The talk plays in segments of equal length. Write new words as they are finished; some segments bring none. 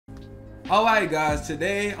Alright guys,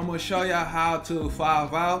 today I'm gonna show y'all how to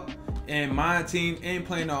 5 out in MyTeam and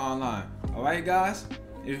Playbook online. Alright guys,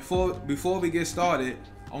 before we get started,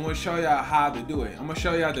 I'm gonna show y'all how to do it. I'm gonna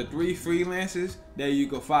show y'all the 3 freelances that you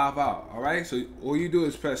can 5 out. Alright, so all you do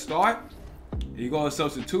is press start, you go to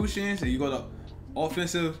substitutions, and you go to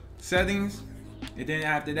offensive settings, and then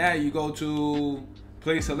after that you go to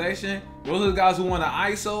play selection. Those are the guys who want to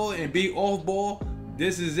ISO and be off ball.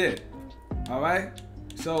 This is it. Alright,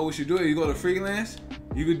 so what you do is you go to freelance.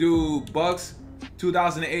 You could do Bucks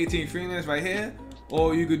 2018 freelance right here,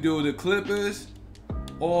 or you could do the Clippers,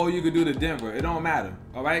 or you could do the Denver. It don't matter.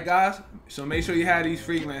 Alright guys, so make sure you have these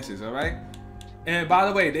freelances. Alright, and by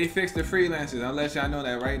the way, they fixed the freelances. I'll let y'all know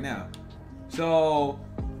that right now. So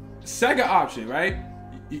second option, right,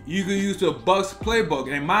 you can use the Bucks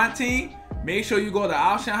playbook. In MyTeam, make sure you go to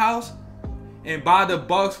auction house and buy the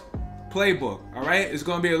Bucks playbook. All right, it's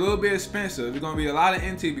gonna be a little bit expensive. It's gonna be a lot of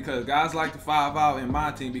NT because guys like to 5 out in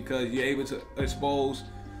MyTeam because you're able to expose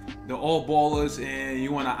the all ballers and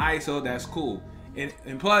you want to ISO. That's cool.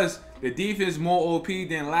 And plus the defense is more OP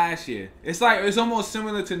than last year. It's almost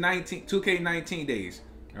similar to 2K19 days.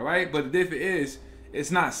 All right, but the difference is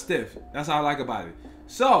it's not stiff. That's what I like about it.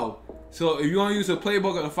 So if you want to use a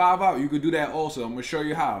playbook of the 5 out, you could do that also. I'm gonna show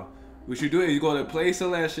you how. What you do is you go to play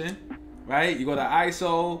selection, right? You go to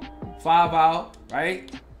ISO 5 out,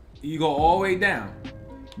 right? You go all the way down.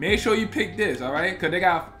 Make sure you pick this, all right? Because they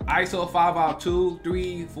got ISO 5 out 2,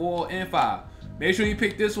 3, 4, and 5. Make sure you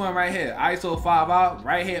pick this one right here. ISO 5 out,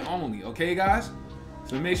 right here only, okay guys?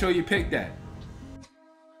 So make sure you pick that.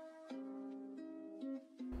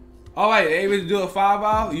 Alright, able to do a 5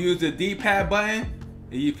 out, you use the D-pad button,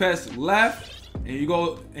 and you press left, and you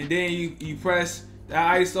go, and then you press the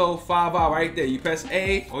ISO 5 out right there. You press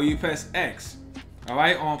A or you press X.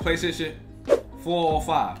 Alright, on PlayStation 4 or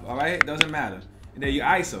 5. Alright, doesn't matter. And then you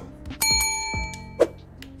ISO.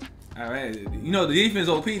 Alright, you know the defense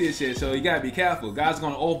OP this year, so you gotta be careful. Guys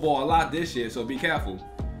gonna off-ball a lot this year, so be careful.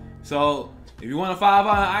 So if you want to 5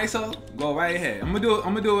 out in ISO, go right ahead. I'm gonna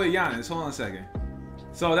do it with Giannis. Hold on a second.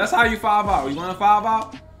 So that's how you 5 out. You want to 5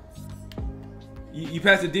 out? You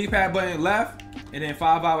press the D-pad button left, and then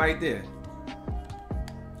 5 out right there.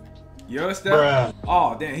 Your step. Bruh.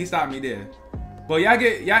 Oh damn, he stopped me there. But y'all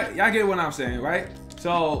get what I'm saying, right?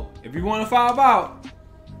 So if you want to 5 out,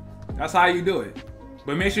 that's how you do it.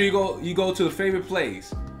 But make sure you go to the favorite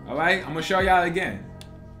plays. All right, I'm gonna show y'all again.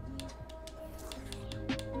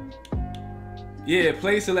 Yeah,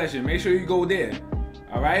 play selection. Make sure you go there.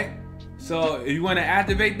 All right. So if you want to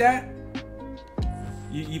activate that,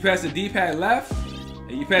 you press the D-pad left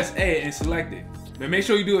and you press A and select it. But make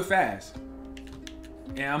sure you do it fast.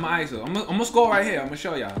 And I'm ISO. I'm gonna score right here. I'm gonna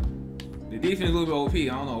show y'all. The defense is a little bit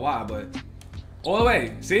OP. I don't know why, but all the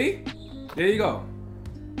way. See? There you go.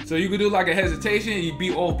 So you could do like a hesitation and you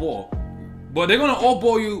beat off ball. But they're gonna off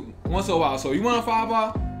ball you once in a while. So you want to 5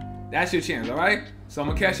 out? That's your chance, all right? So I'm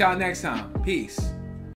gonna catch y'all next time. Peace.